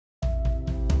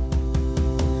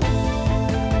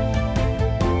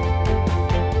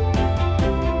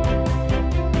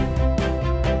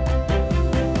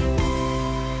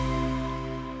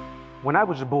When I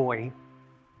was a boy,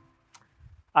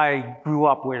 I grew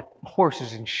up with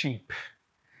horses and sheep.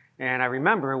 And I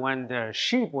remember when the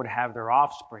sheep would have their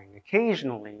offspring,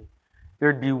 occasionally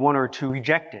there'd be one or two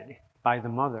rejected by the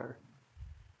mother.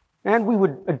 And we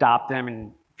would adopt them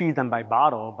and feed them by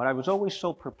bottle, but I was always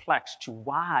so perplexed to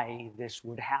why this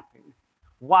would happen.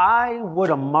 Why would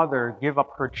a mother give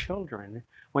up her children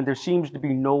when there seems to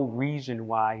be no reason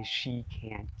why she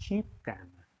can't keep them?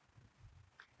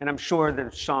 And I'm sure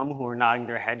there's some who are nodding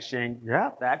their heads saying,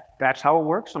 yeah, that's how it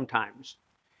works sometimes.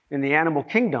 In the animal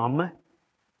kingdom,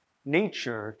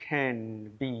 nature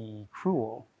can be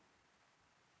cruel.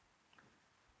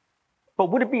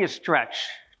 But would it be a stretch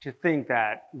to think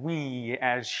that we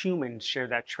as humans share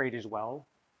that trait as well?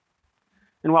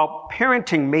 And while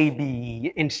parenting may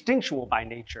be instinctual by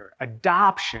nature,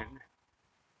 adopting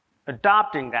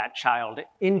that child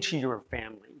into your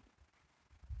family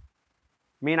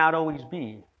may not always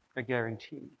be a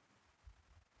guarantee.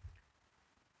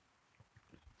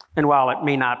 And while it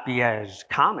may not be as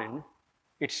common,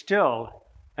 it's still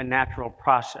a natural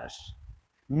process,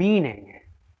 meaning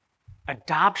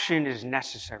adoption is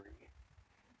necessary.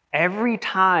 Every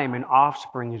time an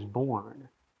offspring is born,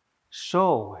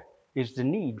 so is the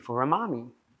need for a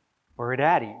mommy or a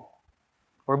daddy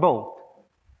or both,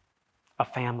 a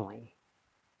family.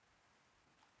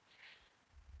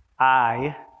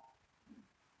 I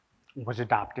was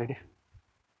adopted.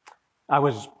 I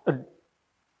was an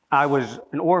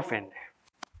orphan,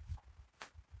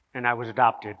 and I was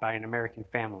adopted by an American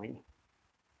family.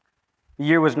 The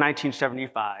year was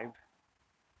 1975.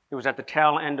 It was at the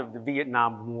tail end of the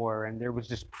Vietnam War, and there was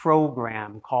this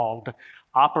program called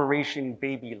Operation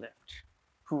Baby Lift,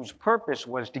 whose purpose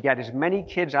was to get as many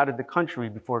kids out of the country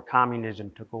before communism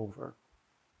took over.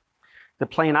 The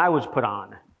plane I was put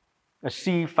on, a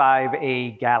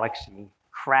C-5A Galaxy,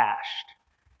 crashed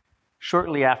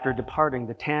shortly after departing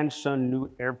the Tan Son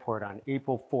Nhut Airport on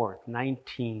April 4th,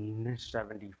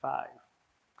 1975.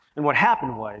 And what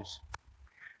happened was,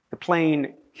 the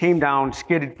plane came down,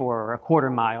 skidded for a quarter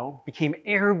mile, became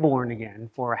airborne again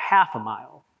for a half a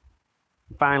mile,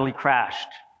 and finally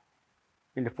crashed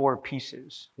into 4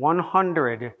 pieces.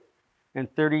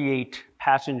 138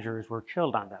 passengers were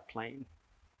killed on that plane.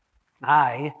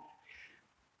 I'm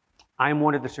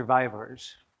one of the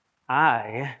survivors.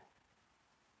 I'm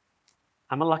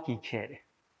a lucky kid.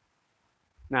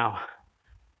 Now,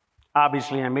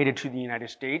 obviously I made it to the United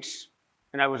States,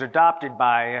 and I was adopted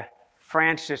by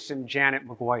Francis and Janet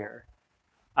Maguire.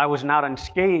 I was not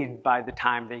unscathed by the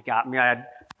time they got me. I had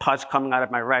pus coming out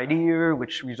of my right ear,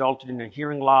 which resulted in a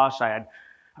hearing loss. I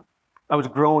was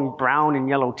growing brown and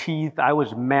yellow teeth. I was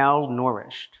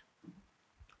malnourished.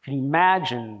 Can you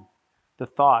imagine the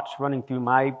thoughts running through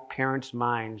my parents'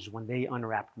 minds when they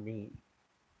unwrapped me?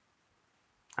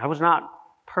 I was not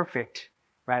perfect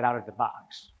right out of the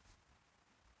box.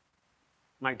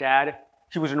 My dad,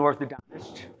 he was an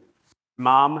orthodontist.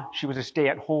 Mom, she was a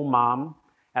stay-at-home mom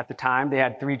at the time. They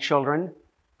had 3 children.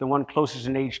 The one closest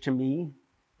in age to me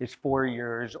is 4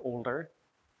 years older.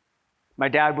 My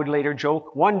dad would later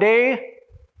joke, one day,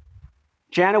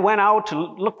 Janet went out to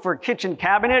look for kitchen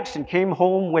cabinets and came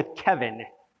home with Kevin.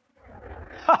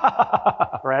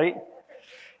 Right?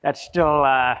 That's still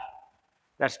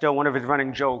one of his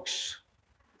running jokes,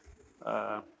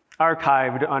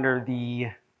 archived under the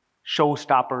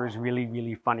Showstoppers really,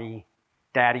 really funny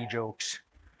daddy jokes.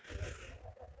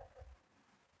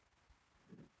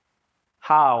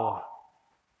 How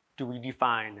do we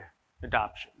define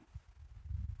adoption?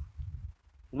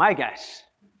 My guess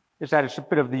is that it's a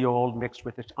bit of the old mixed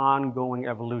with its ongoing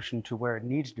evolution to where it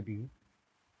needs to be.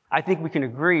 I think we can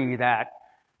agree that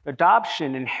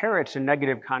adoption inherits a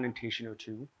negative connotation or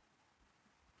two.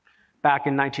 Back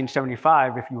in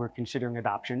 1975, if you were considering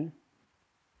adoption,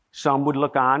 some would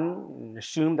look on and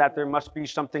assume that there must be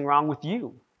something wrong with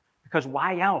you, because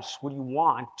why else would you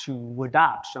want to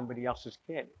adopt somebody else's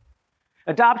kid?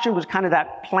 Adoption was kind of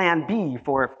that plan B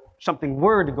for if something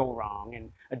were to go wrong,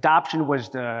 and adoption was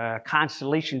the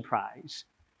consolation prize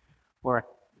or a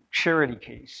charity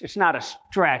case. It's not a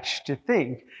stretch to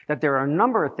think that there are a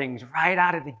number of things right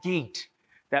out of the gate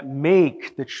that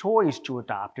make the choice to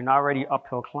adopt an already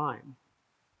uphill climb,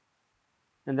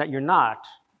 and that you're not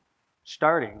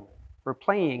starting or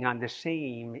playing on the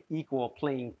same equal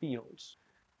playing fields.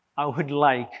 I would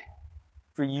like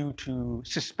for you to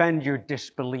suspend your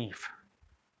disbelief.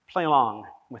 Play along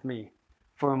with me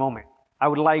for a moment. I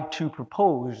would like to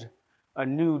propose a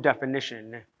new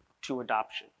definition to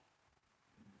adoption.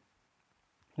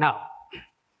 Now,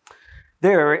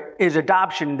 there is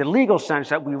adoption in the legal sense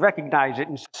that we recognize it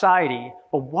in society,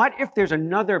 but what if there's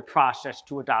another process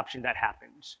to adoption that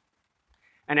happens?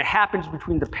 And it happens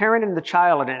between the parent and the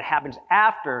child, and it happens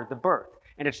after the birth.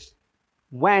 And it's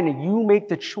when you make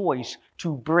the choice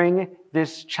to bring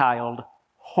this child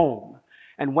home.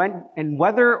 And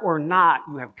whether or not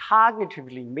you have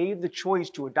cognitively made the choice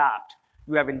to adopt,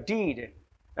 you have indeed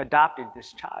adopted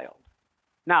this child.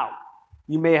 Now,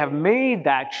 you may have made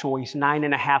that choice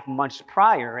 9.5 months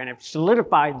prior and have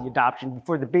solidified the adoption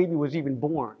before the baby was even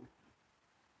born.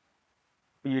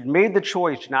 But you'd made the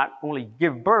choice to not only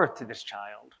give birth to this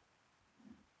child,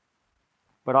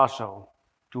 but also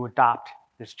to adopt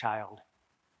this child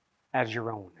as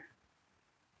your own.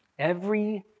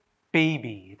 Every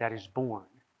baby that is born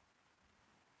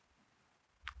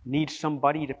needs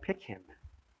somebody to pick him.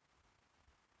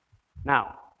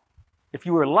 Now, if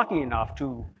you were lucky enough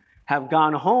to have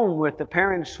gone home with the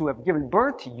parents who have given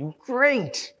birth to you,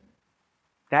 great.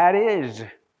 That is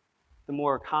the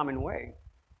more common way.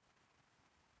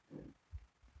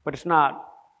 But it's not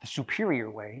the superior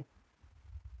way.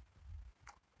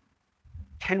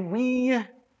 Can we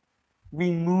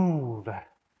remove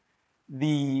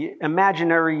the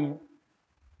imaginary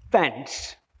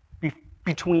fence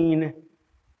between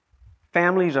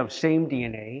families of same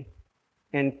DNA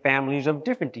and families of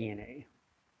different DNA?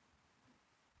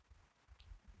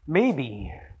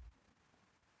 Maybe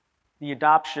the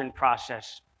adoption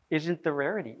process isn't the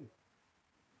rarity.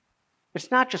 It's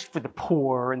not just for the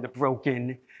poor and the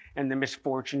broken and the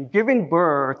misfortune. Giving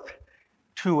birth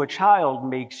to a child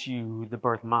makes you the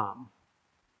birth mom.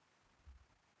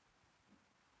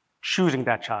 Choosing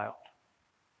that child,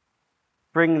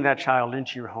 bringing that child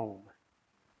into your home,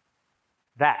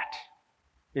 that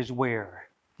is where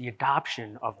the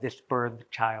adoption of this birthed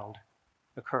child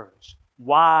occurs.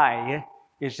 Why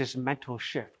is this mental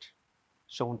shift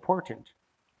so important?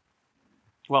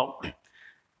 Well,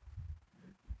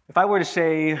 if I were to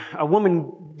say a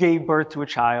woman gave birth to a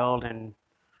child and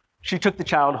she took the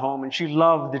child home and she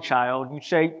loved the child, you'd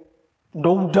say,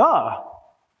 no, duh.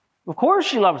 Of course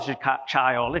she loves the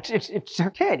child. It's her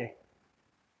kid.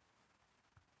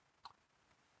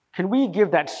 Can we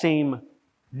give that same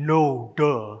no,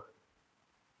 duh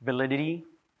validity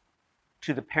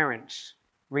to the parents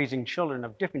raising children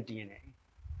of different DNA?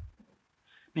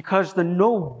 Because the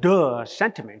no, duh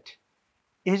sentiment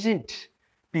isn't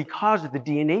because of the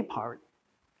DNA part.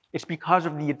 It's because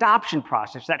of the adoption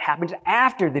process that happens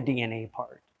after the DNA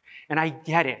part. And I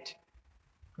get it.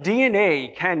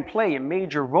 DNA can play a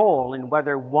major role in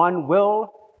whether one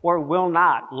will or will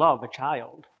not love a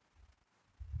child.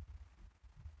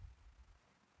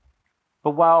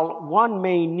 But while one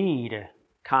may need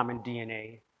common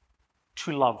DNA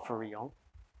to love for real,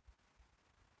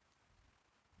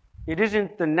 it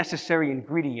isn't the necessary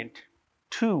ingredient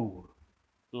to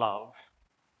love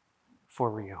for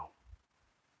real.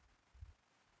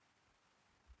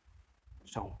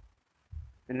 So,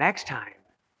 the next time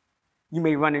you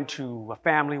may run into a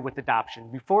family with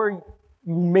adoption, before you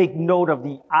make note of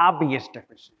the obvious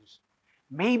differences,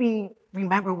 maybe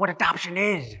remember what adoption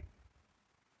is,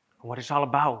 what it's all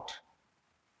about,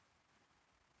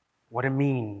 what it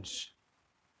means.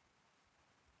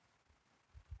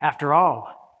 After all,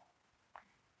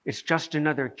 it's just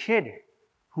another kid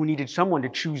who needed someone to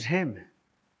choose him,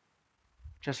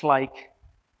 just like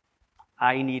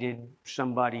I needed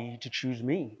somebody to choose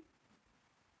me,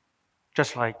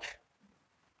 just like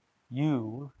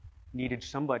you needed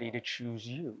somebody to choose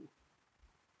you.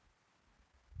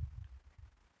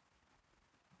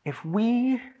 If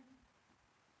we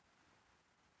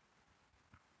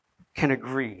can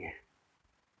agree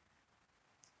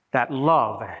that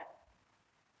love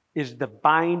is the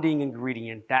binding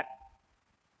ingredient that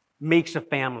makes a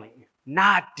family,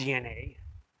 not DNA,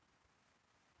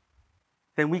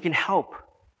 then we can help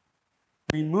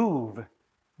remove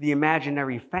the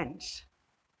imaginary fence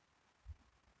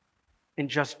and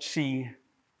just see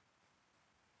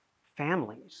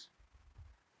families.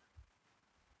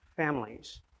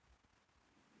 Families.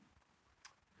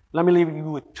 Let me leave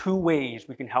you with 2 ways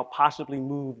we can help possibly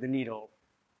move the needle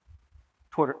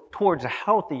towards a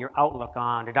healthier outlook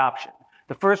on adoption.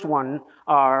 The first one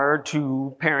are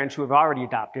to parents who have already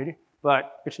adopted,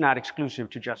 but it's not exclusive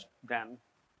to just them.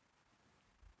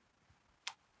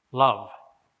 Love.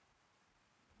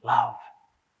 Love.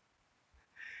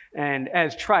 And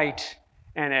as trite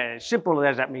and as simple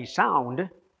as that may sound,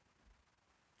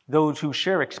 those who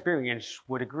share experience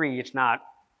would agree it's not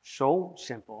so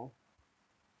simple.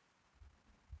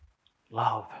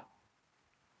 Love.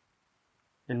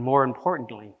 And more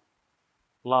importantly,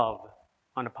 love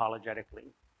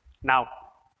unapologetically. Now,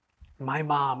 my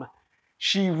mom,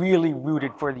 she really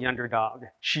rooted for the underdog.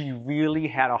 She really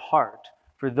had a heart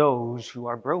for those who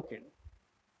are broken.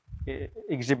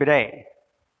 Exhibit A.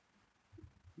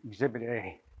 Exhibit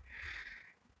A.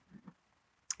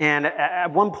 And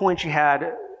at one point she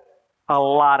had a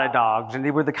lot of dogs, and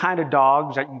they were the kind of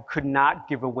dogs that you could not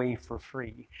give away for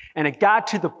free. And it got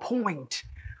to the point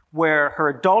where her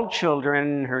adult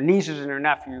children, her nieces and her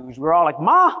nephews, were all like,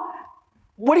 "Ma,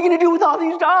 what are you going to do with all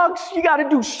these dogs? You got to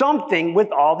do something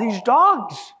with all these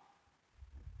dogs."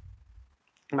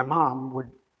 And my mom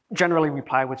would generally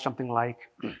reply with something like,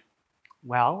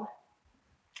 "Well,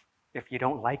 if you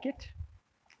don't like it,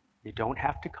 you don't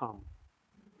have to come."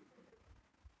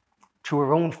 To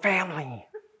her own family.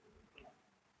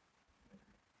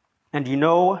 And you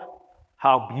know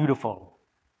how beautiful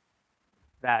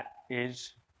that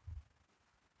is?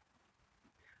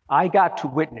 I got to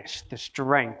witness the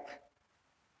strength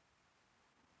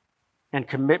and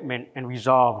commitment and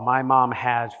resolve my mom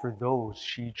has for those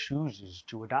she chooses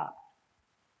to adopt.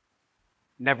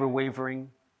 Never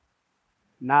wavering,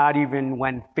 not even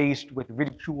when faced with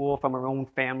ridicule from her own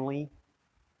family.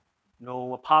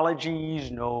 No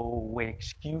apologies, no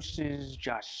excuses,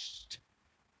 just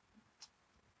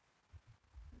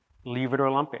leave it or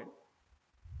lump it.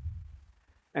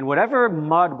 And whatever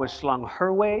mud was slung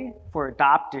her way for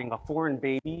adopting a foreign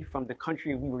baby from the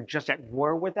country we were just at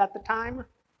war with at the time,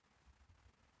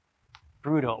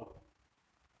 brutal.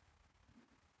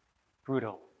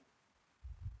 Brutal.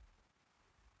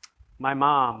 My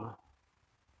mom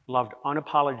loved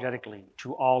unapologetically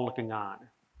to all looking on.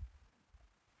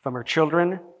 From her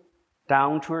children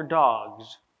down to her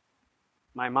dogs,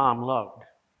 my mom loved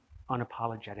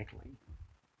unapologetically.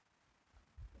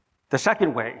 The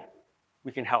second way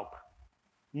we can help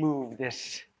move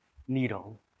this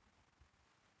needle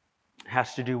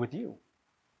has to do with you.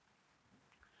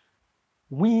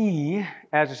 We,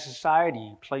 as a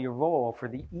society, play a role for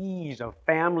the ease of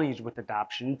families with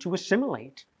adoption to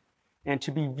assimilate and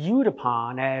to be viewed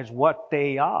upon as what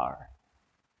they are: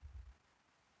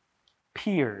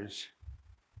 peers.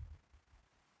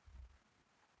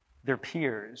 They're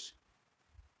peers.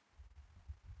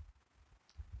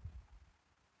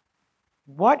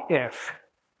 What if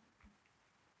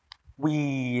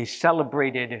we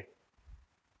celebrated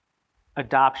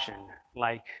adoption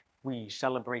like we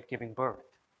celebrate giving birth?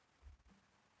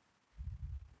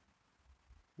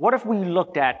 What if we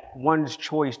looked at one's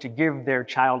choice to give their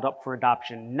child up for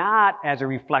adoption not as a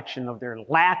reflection of their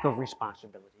lack of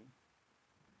responsibility,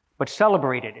 but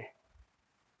celebrated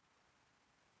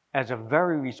as a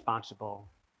very responsible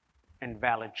and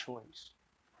valid choice?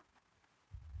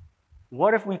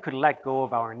 What if we could let go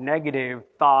of our negative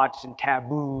thoughts and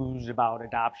taboos about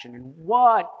adoption? And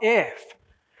what if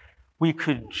we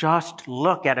could just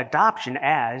look at adoption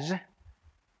as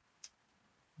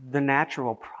the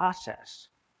natural process?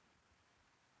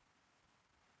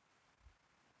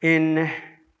 In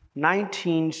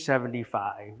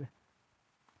 1975,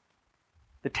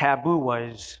 the taboo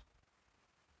was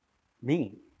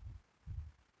me.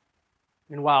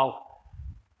 And while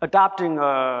adopting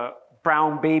a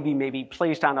brown baby may be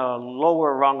placed on a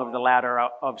lower rung of the ladder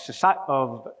of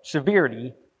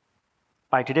severity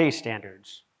by today's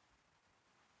standards,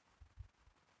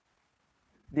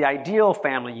 the ideal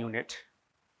family unit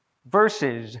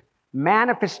versus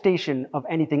manifestation of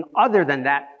anything other than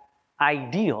that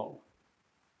ideal,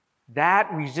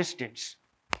 that resistance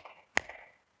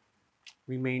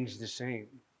remains the same.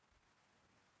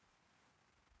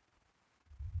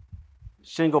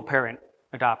 Single parent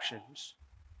adoptions,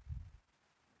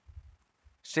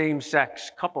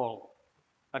 same-sex couple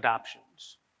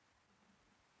adoptions.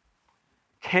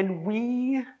 Can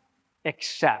we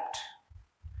accept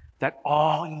that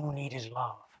all you need is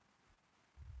love?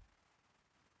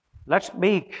 Let's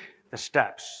make the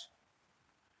steps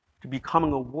to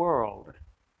becoming a world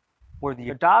where the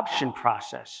adoption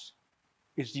process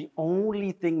is the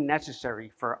only thing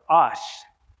necessary for us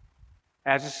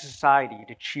as a society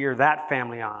to cheer that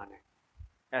family on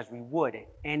as we would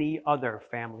any other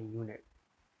family unit.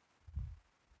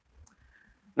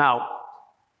 Now,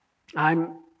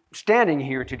 I'm standing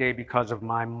here today because of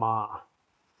my ma.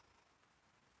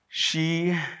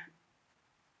 She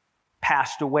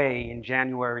passed away in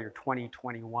January of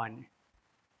 2021.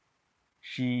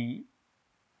 She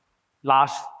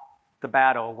lost the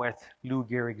battle with Lou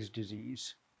Gehrig's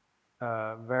disease,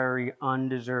 a very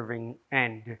undeserving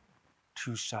end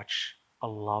to such a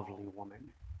lovely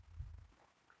woman.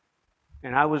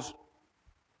 And I was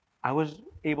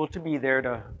able to be there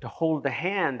to hold the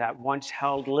hand that once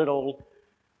held little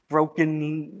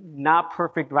broken, not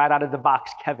perfect, right out of the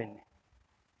box Kevin.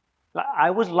 I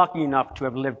was lucky enough to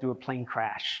have lived through a plane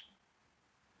crash.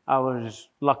 I was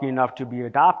lucky enough to be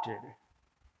adopted.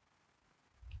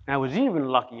 I was even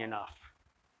lucky enough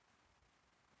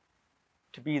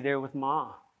to be there with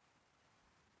Ma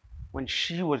when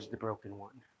she was the broken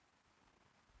one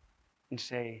and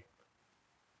say,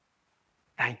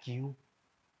 thank you.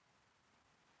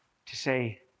 To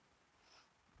say,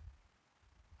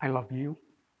 I love you.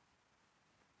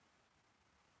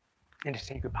 And to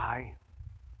say goodbye.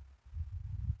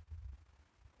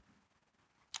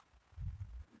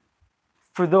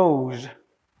 For those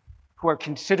who are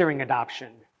considering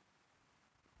adoption,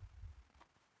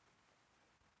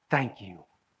 thank you.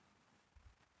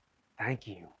 Thank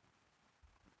you.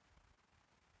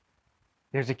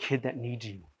 There's a kid that needs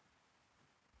you.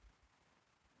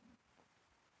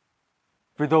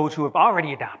 For those who have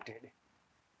already adopted,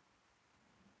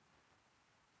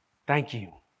 thank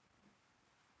you.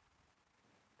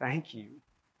 Thank you.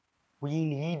 We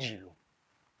need you.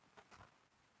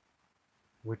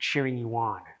 We're cheering you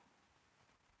on.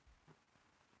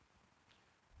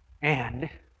 And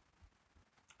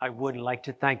I would like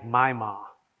to thank my mom,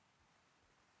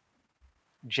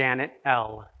 Janet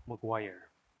L. Maguire.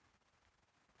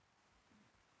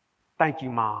 Thank you,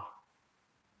 Ma,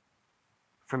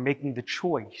 for making the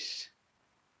choice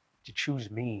to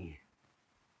choose me.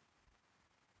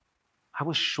 I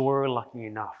was sure lucky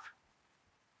enough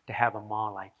to have a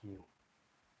mom like you.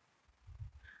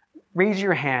 Raise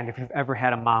your hand if you've ever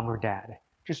had a mom or dad.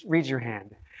 Just raise your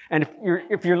hand. And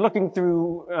if you're looking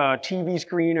through a TV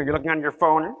screen or you're looking on your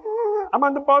phone, I'm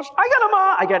on the bus, I got a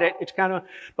mom. I get it. It's kind of,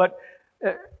 but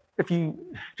if you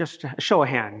just show of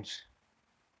hands.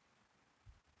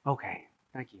 Okay,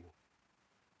 thank you.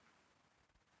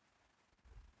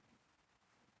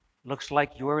 Looks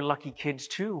like you're lucky kids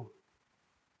too.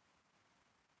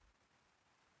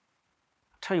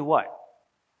 I'll tell you what,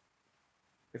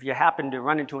 if you happen to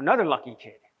run into another lucky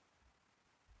kid,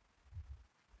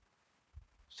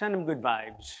 send them good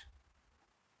vibes.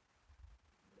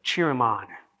 Cheer them on.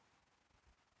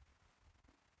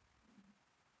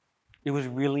 It was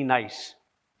really nice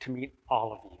to meet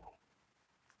all of you.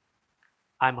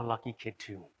 I'm a lucky kid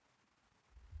too.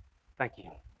 Thank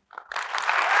you.